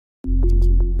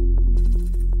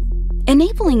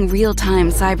Enabling real-time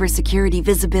cybersecurity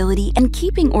visibility and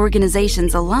keeping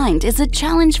organizations aligned is a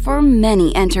challenge for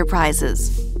many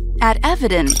enterprises. At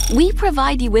Eviden, we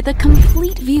provide you with a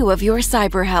complete view of your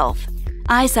cyber health.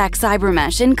 AIsaac Cyber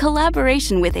Mesh, in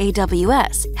collaboration with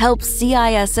AWS, helps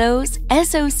CISOs,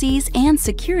 SOCs, and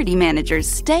security managers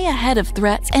stay ahead of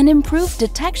threats and improve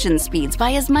detection speeds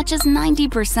by as much as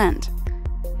 90%.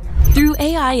 Through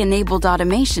AI-enabled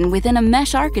automation within a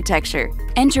mesh architecture,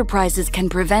 enterprises can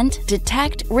prevent,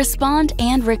 detect, respond,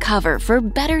 and recover for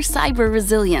better cyber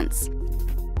resilience.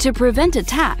 To prevent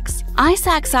attacks,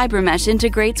 AIsaac Cyber Mesh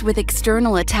integrates with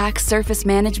external attack surface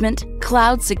management,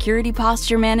 cloud security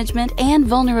posture management, and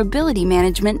vulnerability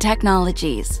management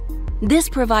technologies. This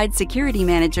provides security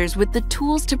managers with the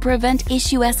tools to prevent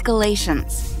issue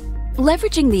escalations.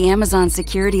 Leveraging the Amazon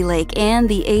Security Lake and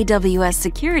the AWS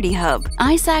Security Hub,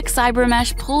 AIsaac Cyber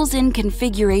Mesh pulls in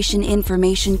configuration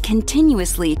information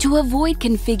continuously to avoid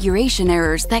configuration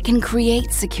errors that can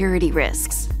create security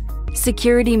risks.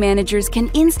 Security managers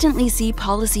can instantly see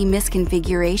policy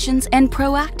misconfigurations and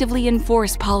proactively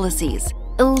enforce policies,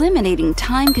 eliminating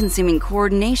time-consuming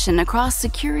coordination across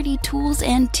security tools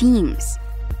and teams.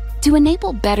 To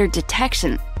enable better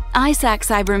detection, AIsaac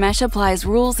Cyber Mesh applies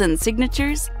rules and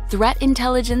signatures, threat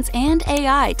intelligence, and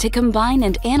AI to combine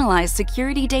and analyze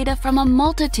security data from a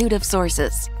multitude of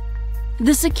sources.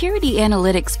 The Security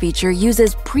Analytics feature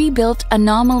uses pre-built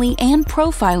anomaly and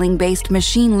profiling-based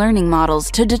machine learning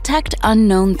models to detect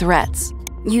unknown threats.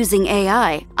 Using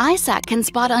AI, AIsaac can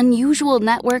spot unusual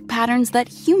network patterns that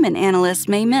human analysts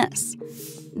may miss.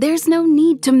 There's no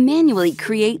need to manually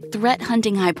create threat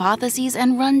hunting hypotheses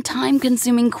and run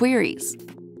time-consuming queries.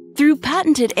 Through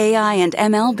patented AI and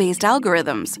ML-based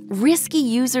algorithms, risky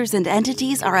users and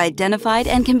entities are identified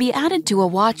and can be added to a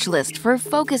watch list for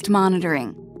focused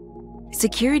monitoring.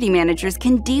 Security managers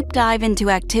can deep dive into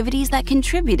activities that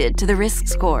contributed to the risk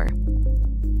score.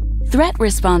 Threat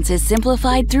response is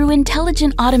simplified through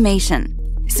intelligent automation.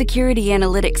 Security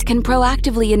analytics can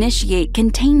proactively initiate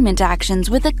containment actions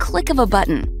with a click of a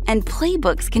button, and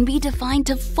playbooks can be defined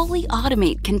to fully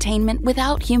automate containment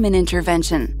without human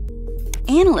intervention.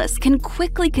 Analysts can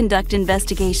quickly conduct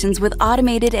investigations with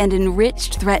automated and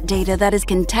enriched threat data that is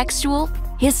contextual,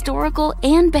 historical,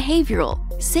 and behavioral,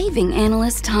 saving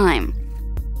analysts time.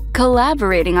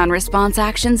 Collaborating on response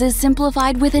actions is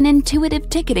simplified with an intuitive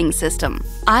ticketing system.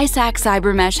 AIsaac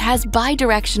Cyber Mesh has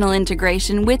bidirectional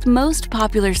integration with most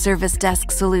popular service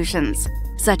desk solutions,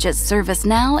 such as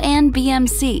ServiceNow and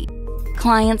BMC.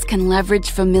 Clients can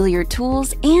leverage familiar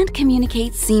tools and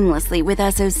communicate seamlessly with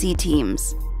SOC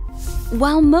teams.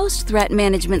 While most threat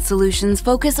management solutions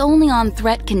focus only on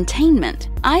threat containment,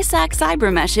 AIsaac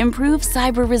Cyber Mesh improves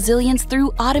cyber resilience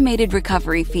through automated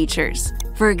recovery features.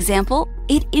 For example,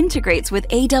 it integrates with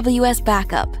AWS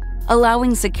Backup,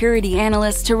 allowing security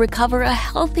analysts to recover a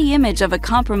healthy image of a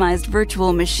compromised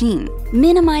virtual machine,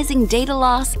 minimizing data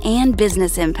loss and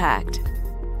business impact.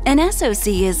 An SOC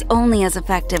is only as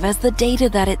effective as the data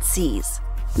that it sees.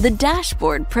 The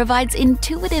dashboard provides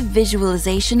intuitive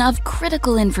visualization of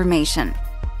critical information.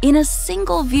 In a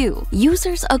single view,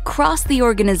 users across the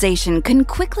organization can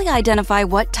quickly identify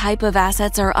what type of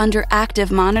assets are under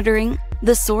active monitoring,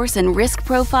 the source and risk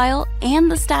profile,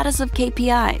 and the status of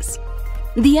KPIs.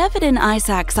 The Eviden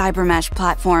AIsaac Cyber Mesh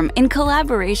platform, in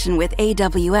collaboration with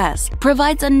AWS,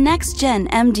 provides a next-gen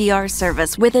MDR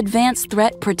service with advanced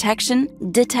threat protection,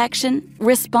 detection,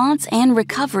 response, and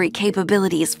recovery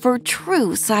capabilities for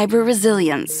true cyber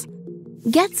resilience.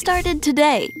 Get started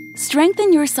today.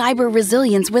 Strengthen your cyber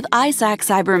resilience with AIsaac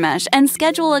Cyber Mesh and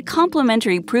schedule a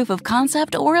complimentary proof of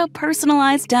concept or a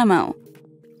personalized demo.